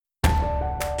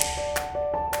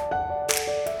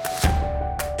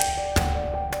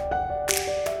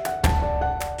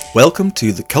Welcome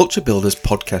to the Culture Builders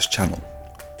podcast channel,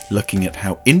 looking at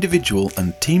how individual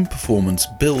and team performance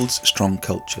builds strong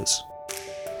cultures.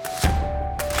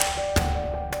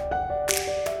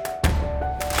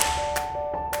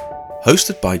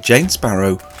 Hosted by Jane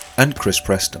Sparrow and Chris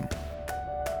Preston.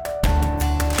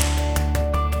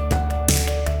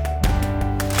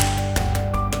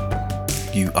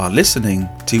 You are listening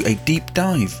to a deep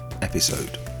dive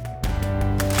episode.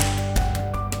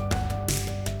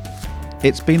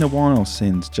 It's been a while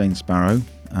since Jane Sparrow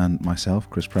and myself,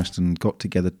 Chris Preston, got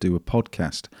together to do a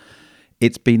podcast.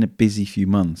 It's been a busy few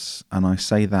months, and I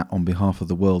say that on behalf of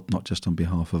the world, not just on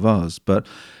behalf of us, but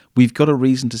we've got a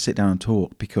reason to sit down and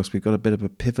talk because we've got a bit of a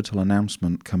pivotal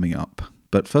announcement coming up.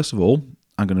 But first of all,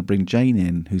 I'm going to bring Jane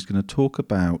in, who's going to talk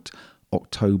about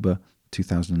October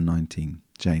 2019.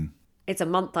 Jane. It's a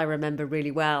month I remember really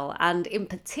well, and in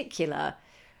particular,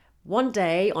 one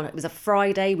day, it was a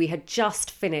Friday, we had just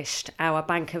finished our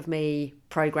Bank of Me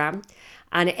programme,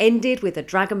 and it ended with a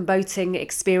dragon boating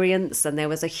experience, and there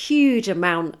was a huge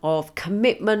amount of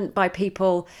commitment by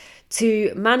people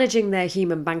to managing their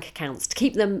human bank accounts, to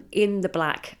keep them in the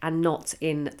black and not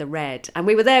in the red. And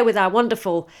we were there with our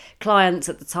wonderful client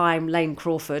at the time, Lane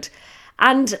Crawford.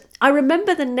 And I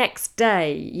remember the next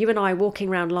day, you and I walking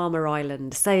around Llama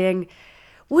Island saying,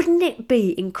 wouldn't it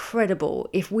be incredible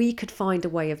if we could find a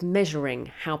way of measuring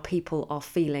how people are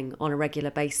feeling on a regular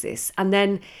basis and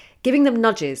then giving them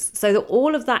nudges so that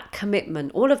all of that commitment,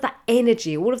 all of that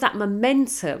energy, all of that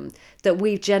momentum that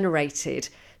we've generated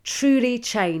truly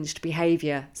changed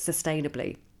behaviour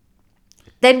sustainably.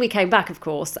 Then we came back, of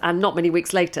course, and not many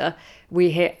weeks later,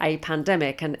 we hit a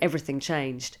pandemic and everything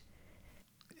changed.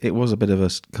 It was a bit of a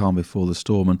calm before the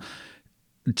storm, and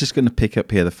just going to pick up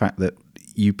here the fact that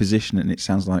you position it and it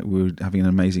sounds like we were having an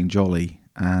amazing jolly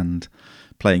and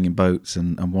playing in boats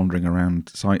and wandering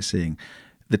around sightseeing.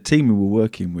 The team we were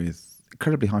working with,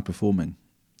 incredibly high performing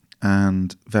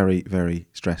and very, very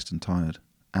stressed and tired.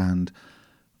 And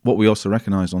what we also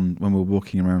recognised when we were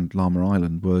walking around Llama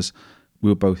Island was we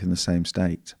were both in the same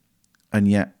state. And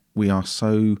yet we are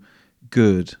so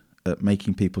good at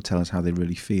making people tell us how they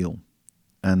really feel.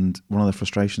 And one of the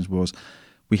frustrations was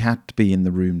we had to be in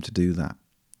the room to do that.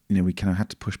 You know, we kind of had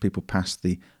to push people past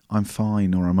the I'm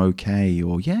fine or I'm okay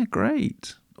or yeah,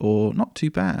 great or not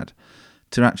too bad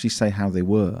to actually say how they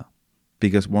were.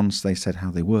 Because once they said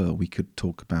how they were, we could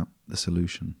talk about the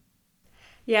solution.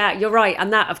 Yeah, you're right.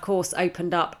 And that, of course,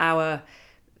 opened up our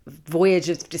voyage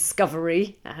of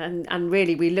discovery. And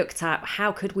really, we looked at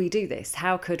how could we do this?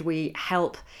 How could we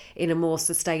help in a more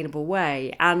sustainable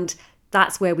way? And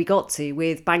that's where we got to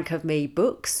with Bank of Me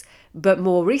books. But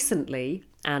more recently,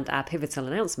 and our pivotal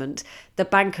announcement, the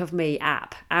Bank of Me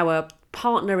app, our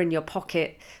partner in your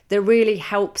pocket that really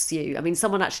helps you. I mean,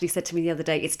 someone actually said to me the other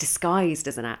day, it's disguised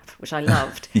as an app, which I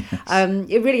loved. Yes.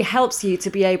 It really helps you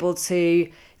to be able to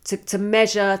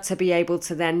measure, to be able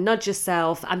to then nudge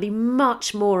yourself and be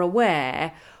much more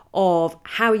aware of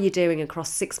how you're doing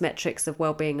across 6 metrics of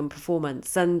well-being and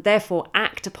performance, and therefore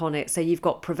act upon it so you've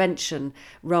got prevention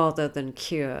rather than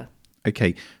cure.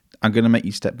 Okay, I'm going to make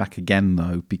you step back again,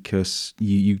 though, because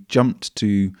you jumped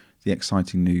to the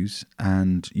exciting news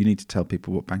and you need to tell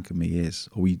people what Bank of Me is,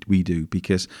 or we do,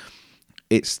 because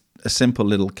it's a simple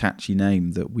little catchy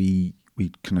name that we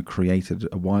kind of created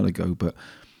a while ago, but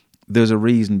there's a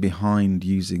reason behind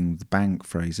using the bank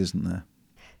phrase, isn't there?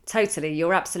 Totally,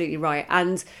 you're absolutely right.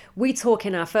 And we talk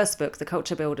in our first book, The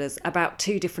Culture Builders, about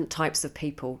 2 different types of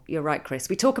people. You're right, Chris.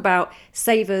 We talk about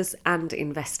savers and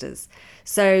investors.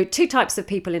 So 2 types of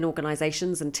people in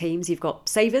organisations and teams. You've got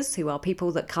savers, who are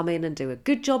people that come in and do a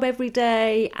good job every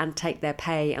day and take their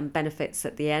pay and benefits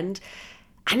at the end.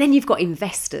 And then you've got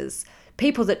investors,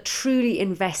 people that truly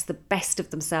invest the best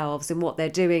of themselves in what they're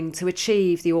doing to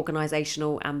achieve the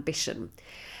organisational ambition.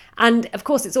 And of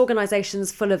course, it's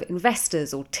organisations full of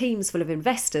investors or teams full of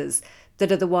investors that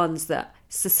are the ones that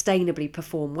sustainably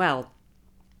perform well.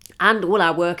 And all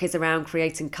our work is around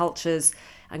creating cultures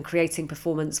and creating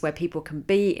performance where people can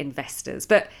be investors.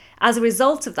 But as a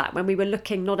result of that, when we were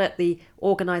looking not at the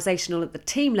organisational, at the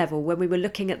team level, when we were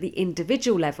looking at the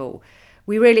individual level,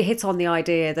 we really hit on the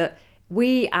idea that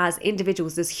we as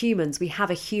individuals, as humans, we have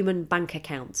a human bank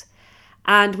account.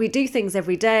 And we do things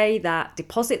every day that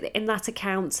deposit in that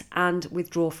account and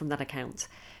withdraw from that account,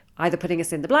 either putting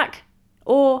us in the black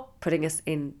or putting us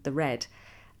in the red.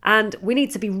 And we need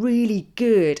to be really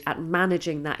good at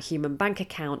managing that human bank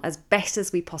account as best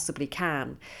as we possibly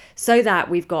can, so that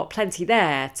we've got plenty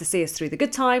there to see us through the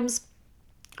good times,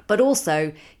 but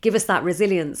also give us that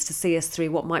resilience to see us through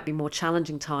what might be more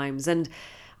challenging times. And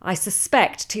I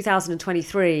suspect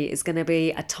 2023 is going to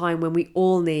be a time when we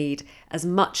all need as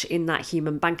much in that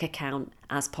human bank account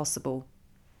as possible.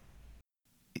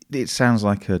 It sounds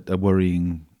like a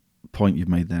worrying point you've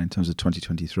made there in terms of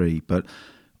 2023, but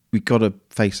we've got to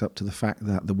face up to the fact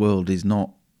that the world is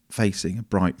not facing a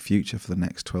bright future for the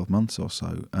next 12 months or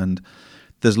so. And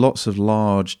there's lots of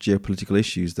large geopolitical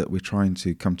issues that we're trying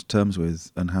to come to terms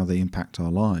with and how they impact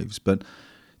our lives. But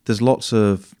there's lots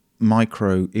of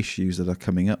micro issues that are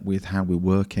coming up with how we're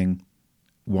working,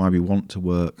 why we want to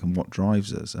work, and what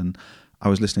drives us. And I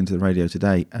was listening to the radio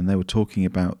today, and they were talking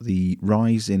about the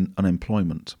rise in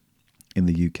unemployment in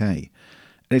the UK.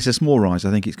 And it's a small rise.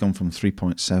 I think it's gone from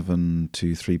 3.7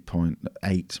 to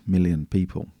 3.8 million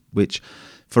people, which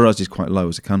for us is quite low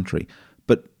as a country.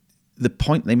 But the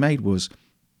point they made was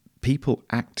people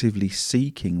actively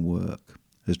seeking work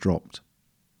has dropped.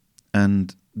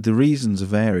 And the reasons are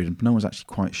varied, and no one's actually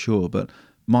quite sure. But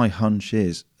my hunch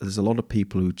is there's a lot of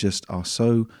people who just are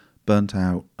so burnt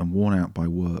out and worn out by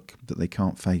work that they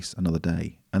can't face another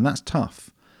day. And that's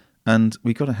tough. And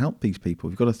we've got to help these people.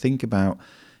 We've got to think about,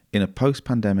 in a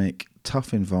post-pandemic,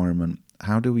 tough environment,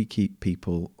 how do we keep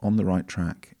people on the right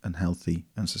track and healthy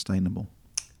and sustainable?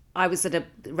 I was at a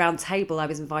round table I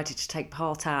was invited to take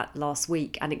part at last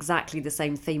week, and exactly the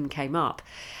same theme came up.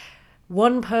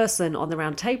 One person on the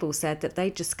round table said that they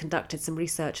just conducted some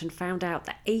research and found out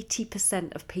that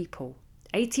 80% of people,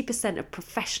 80% of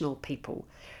professional people,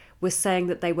 were saying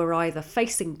that they were either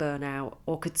facing burnout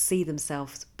or could see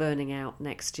themselves burning out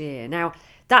next year. Now,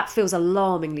 that feels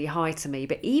alarmingly high to me,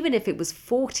 but even if it was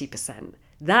 40%,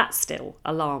 that still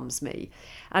alarms me.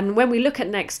 And when we look at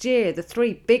next year, the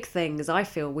three big things I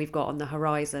feel we've got on the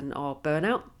horizon are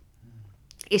burnout,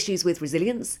 issues with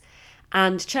resilience,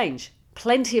 and change.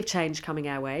 Plenty of change coming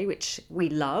our way, which we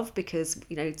love because,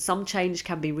 some change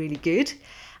can be really good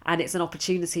and it's an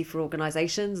opportunity for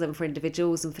organisations and for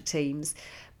individuals and for teams.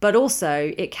 But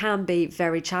also it can be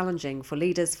very challenging for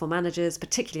leaders, for managers,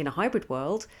 particularly in a hybrid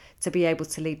world, to be able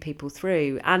to lead people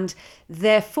through. And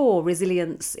therefore,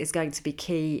 resilience is going to be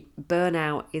key.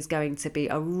 Burnout is going to be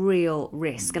a real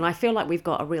risk. And I feel like we've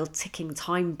got a real ticking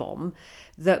time bomb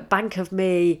that Bank of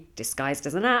Me, disguised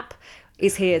as an app,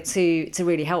 is here to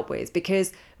really help with,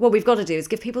 because what we've got to do is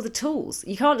give people the tools.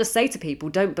 You can't just say to people,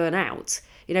 don't burn out.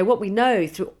 What we know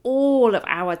through all of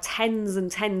our tens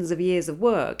and tens of years of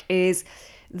work is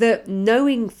that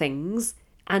knowing things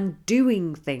and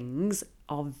doing things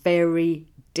are very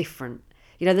different.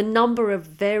 The number of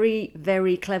very,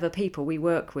 very clever people we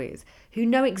work with who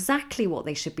know exactly what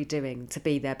they should be doing to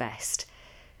be their best,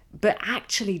 but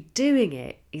actually doing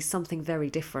it is something very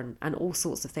different, and all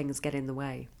sorts of things get in the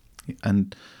way.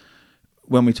 And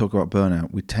when we talk about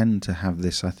burnout, we tend to have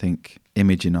this, I think,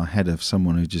 image in our head of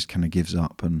someone who just kind of gives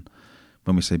up. And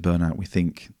when we say burnout, we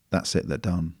think that's it, they're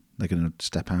done. They're going to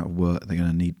step out of work. They're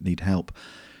going to need help.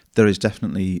 There is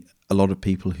definitely a lot of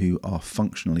people who are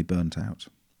functionally burnt out.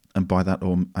 And by that,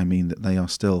 I mean that they are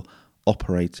still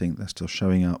operating, they're still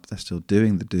showing up, they're still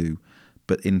doing the do,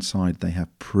 but inside they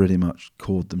have pretty much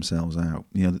cored themselves out.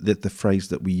 The phrase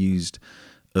that we used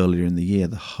earlier in the year,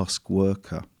 the husk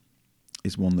worker,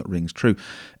 is one that rings true.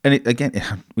 And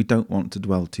we don't want to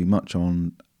dwell too much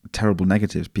on terrible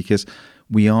negatives, because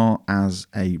we are, as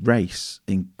a race,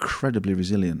 incredibly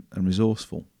resilient and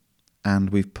resourceful,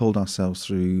 and we've pulled ourselves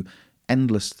through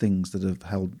endless things that have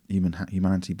held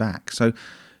humanity back. So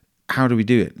how do we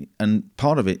do it? And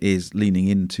part of it is leaning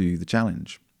into the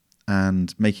challenge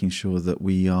and making sure that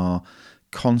we are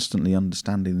constantly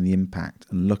understanding the impact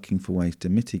and looking for ways to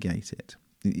mitigate it.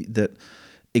 That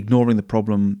ignoring the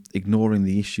problem, ignoring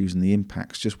the issues and the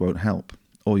impacts just won't help.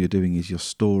 All you're doing is you're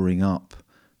storing up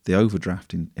the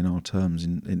overdraft, in our terms,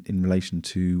 in relation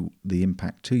to the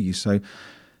impact to you. So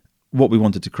what we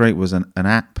wanted to create was an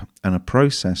app and a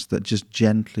process that just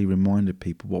gently reminded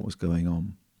people what was going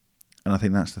on. And I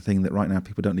think that's the thing, that right now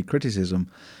people don't need criticism,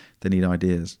 they need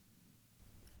ideas.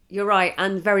 You're right,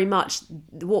 and very much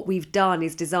what we've done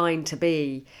is designed to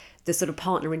be the sort of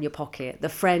partner in your pocket, the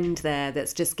friend there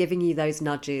that's just giving you those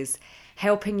nudges,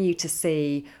 helping you to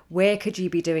see where could you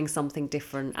be doing something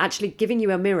different, actually giving you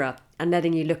a mirror and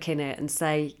letting you look in it and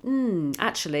say,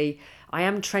 actually, I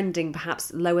am trending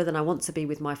perhaps lower than I want to be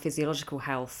with my physiological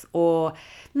health, or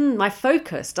my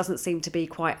focus doesn't seem to be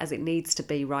quite as it needs to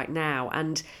be right now.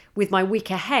 And with my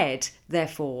week ahead,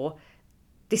 therefore,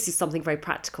 this is something very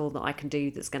practical that I can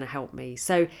do that's going to help me.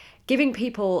 So giving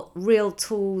people real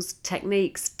tools,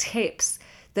 techniques, tips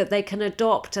that they can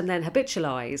adopt and then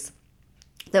habitualize,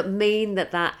 that mean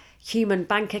that human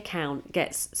bank account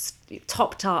gets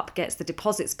topped up, gets the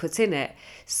deposits put in it,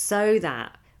 so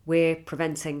that we're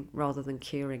preventing rather than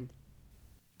curing.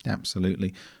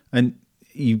 Absolutely. And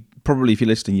you probably, if you're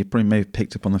listening, you probably may have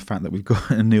picked up on the fact that we've got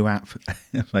a new app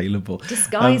available.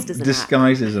 Disguised as an app.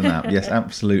 Disguised as an app, yes,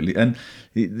 absolutely. And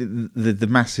the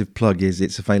massive plug is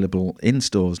it's available in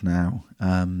stores now,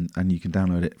 and you can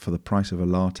download it for the price of a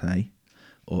latte,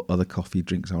 or other coffee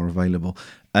drinks are available,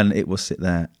 and it will sit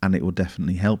there and it will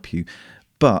definitely help you.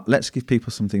 But let's give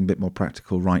people something a bit more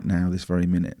practical right now, this very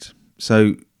minute.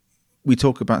 So we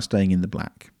talk about staying in the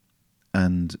black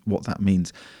and what that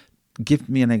means. Give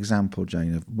me an example,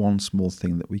 Jane, of one small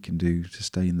thing that we can do to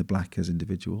stay in the black as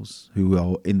individuals who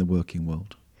are in the working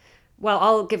world. Well,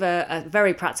 I'll give a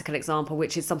very practical example,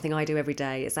 which is something I do every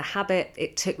day. It's a habit.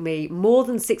 It took me more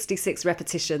than 66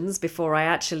 repetitions before I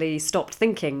actually stopped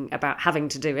thinking about having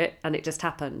to do it, and it just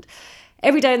happened.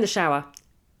 Every day in the shower,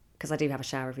 because I do have a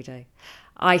shower every day,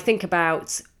 I think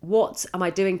about what am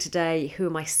I doing today? Who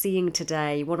am I seeing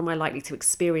today? What am I likely to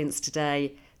experience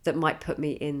today that might put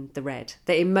me in the red,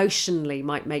 that emotionally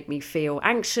might make me feel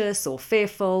anxious or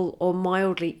fearful or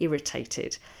mildly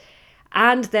irritated?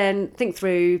 And then think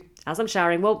through, as I'm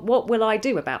showering, well, what will I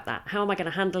do about that? How am I going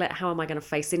to handle it? How am I going to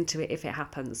face into it if it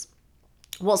happens?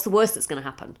 What's the worst that's going to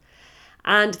happen?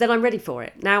 And then I'm ready for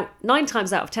it. Now, 9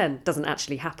 times out of 10 doesn't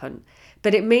actually happen,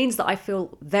 but it means that I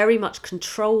feel very much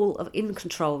in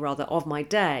control of my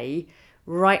day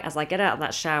right as I get out of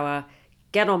that shower,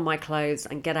 get on my clothes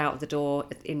and get out of the door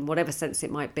in whatever sense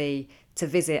it might be to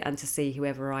visit and to see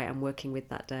whoever I am working with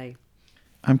that day.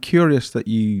 I'm curious that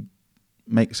you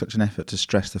make such an effort to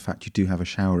stress the fact you do have a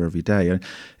shower every day.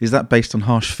 Is that based on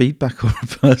harsh feedback or a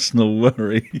personal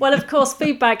worry? Well, of course,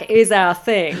 feedback is our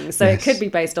thing, so Yes. It could be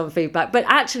based on feedback. But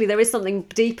actually, there is something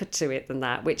deeper to it than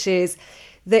that, which is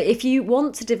that if you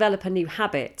want to develop a new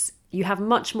habit, you have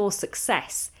much more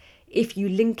success if you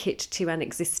link it to an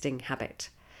existing habit.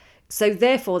 So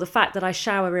therefore, the fact that I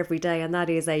shower every day and that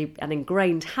is an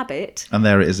ingrained habit. And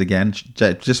there it is again.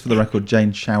 Just for the record,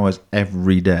 Jane showers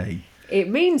every day. It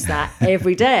means that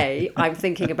every day I'm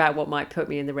thinking about what might put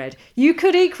me in the red. You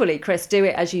could equally, Chris, do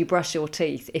it as you brush your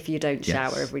teeth if you don't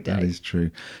shower every day. That is true.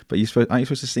 But aren't you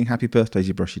supposed to sing happy birthday as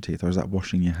you brush your teeth, or is that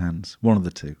washing your hands? One of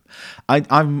the two.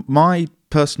 My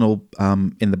personal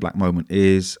in the black moment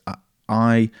is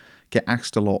I get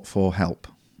asked a lot for help.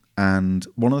 And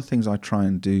one of the things I try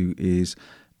and do is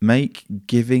make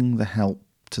giving the help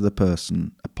to the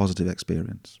person a positive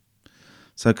experience.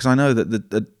 So, because I know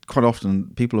that quite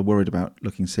often people are worried about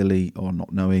looking silly or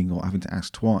not knowing or having to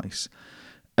ask twice.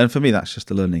 And for me, that's just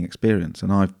a learning experience.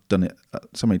 And I've done it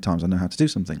so many times, I know how to do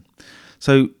something.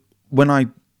 So when I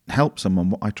help someone,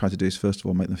 what I try to do is, first of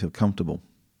all, make them feel comfortable.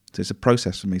 So it's a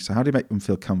process for me. So how do you make them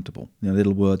feel comfortable?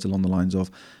 Little words along the lines of,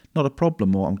 not a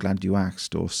problem, or I'm glad you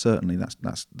asked, or certainly that's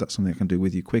something I can do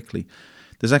with you quickly.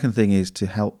 The second thing is to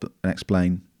help and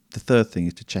explain. The third thing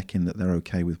is to check in that they're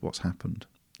okay with what's happened.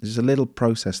 It's a little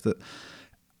process that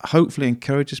hopefully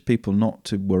encourages people not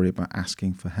to worry about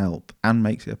asking for help and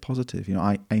makes it a positive.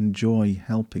 I enjoy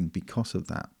helping because of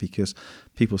that, because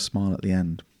people smile at the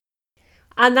end.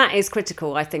 And that is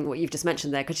critical, I think, what you've just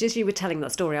mentioned there, because as you were telling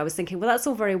that story, I was thinking, well, that's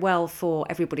all very well for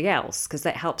everybody else, because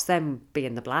that helps them be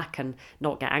in the black and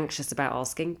not get anxious about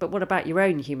asking. But what about your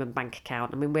own human bank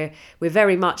account? I mean, we're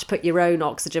very much put your own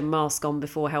oxygen mask on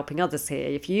before helping others here.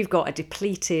 If you've got a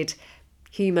depleted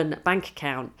human bank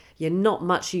account, you're not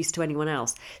much use to anyone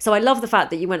else. So I love the fact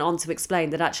that you went on to explain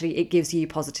that actually it gives you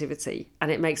positivity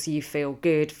and it makes you feel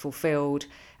good, fulfilled,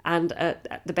 and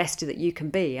the best that you can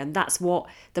be. And that's what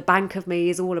the Bank of Me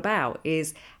is all about,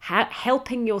 is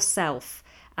helping yourself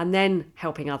and then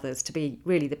helping others to be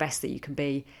really the best that you can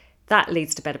be. That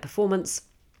leads to better performance.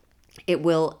 It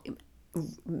will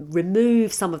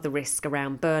remove some of the risk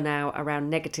around burnout, around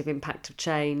negative impact of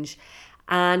change,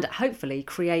 and hopefully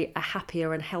create a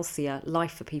happier and healthier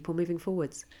life for people moving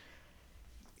forwards.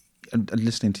 And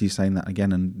listening to you saying that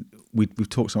again, and we've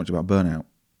talked so much about burnout,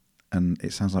 and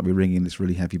it sounds like we're ringing this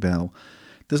really heavy bell.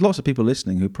 There's lots of people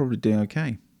listening who are probably doing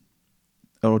okay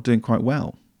or doing quite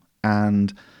well.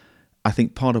 And I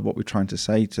think part of what we're trying to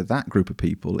say to that group of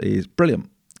people is, brilliant,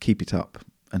 keep it up.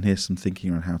 And here's some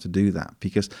thinking on how to do that,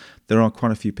 because there are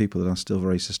quite a few people that are still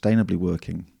very sustainably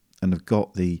working and have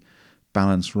got the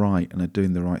balance right and are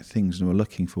doing the right things and are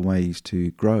looking for ways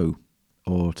to grow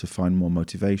or to find more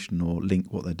motivation or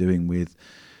link what they're doing with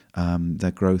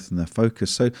their growth and their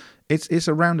focus. So it's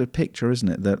a rounded picture, isn't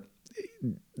it? That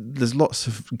there's lots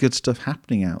of good stuff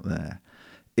happening out there.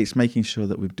 It's making sure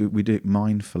that we do it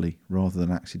mindfully rather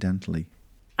than accidentally.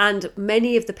 And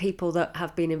many of the people that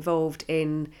have been involved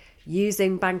in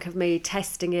using Bank of Me,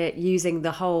 testing it, using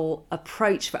the whole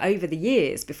approach for over the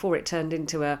years before it turned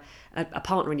into a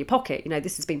partner in your pocket.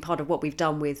 This has been part of what we've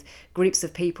done with groups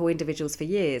of people, individuals for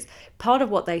years. Part of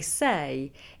what they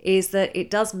say is that it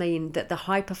does mean that the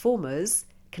high performers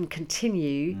can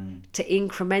continue to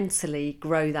incrementally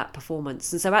grow that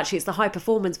performance. And so actually it's the high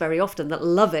performers very often that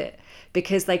love it,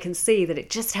 because they can see that it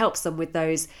just helps them with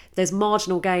those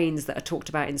marginal gains that are talked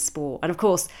about in sport. And of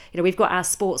course, we've got our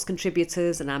sports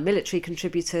contributors and our military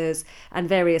contributors and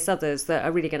various others that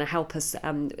are really going to help us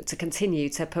to continue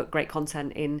to put great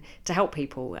content in to help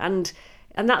people. And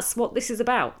that's what this is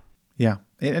about. Yeah.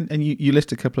 And you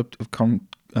list a couple of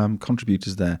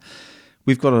contributors there.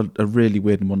 We've got a really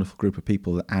weird and wonderful group of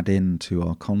people that add into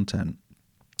our content.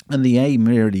 And the aim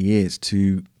really is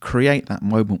to create that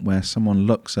moment where someone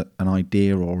looks at an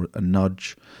idea or a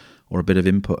nudge or a bit of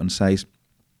input and says,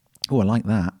 oh, I like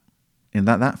that. And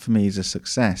that for me is a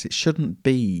success. It shouldn't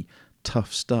be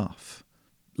tough stuff.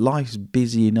 Life's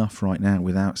busy enough right now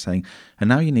without saying, and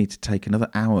now you need to take another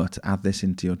hour to add this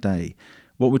into your day.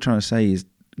 What we're trying to say is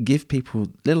give people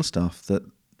little stuff that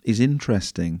is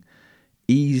interesting,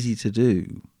 easy to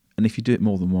do, and if you do it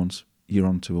more than once, you're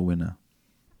on to a winner.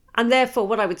 And therefore,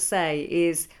 what I would say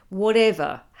is,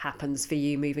 whatever happens for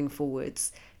you moving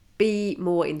forwards, be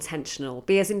more intentional.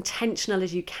 Be as intentional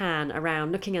as you can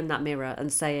around looking in that mirror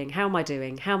and saying, how am I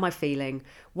doing? How am I feeling?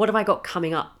 What have I got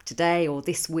coming up today or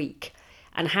this week?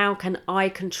 And how can I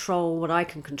control what I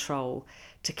can control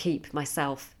to keep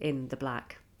myself in the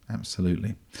black?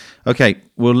 Absolutely. Okay,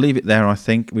 we'll leave it there, I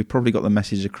think. We've probably got the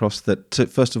message across that,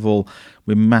 first of all,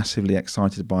 we're massively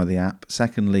excited by the app.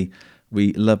 Secondly,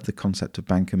 we love the concept of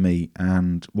Bank of Me,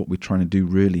 and what we're trying to do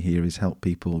really here is help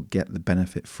people get the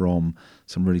benefit from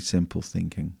some really simple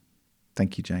thinking.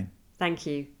 Thank you, Jane. Thank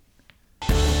you.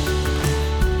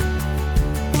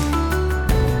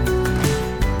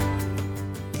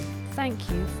 Thank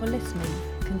you for listening.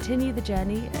 Continue the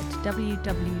journey at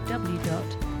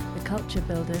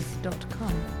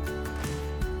www.theculturebuilders.com.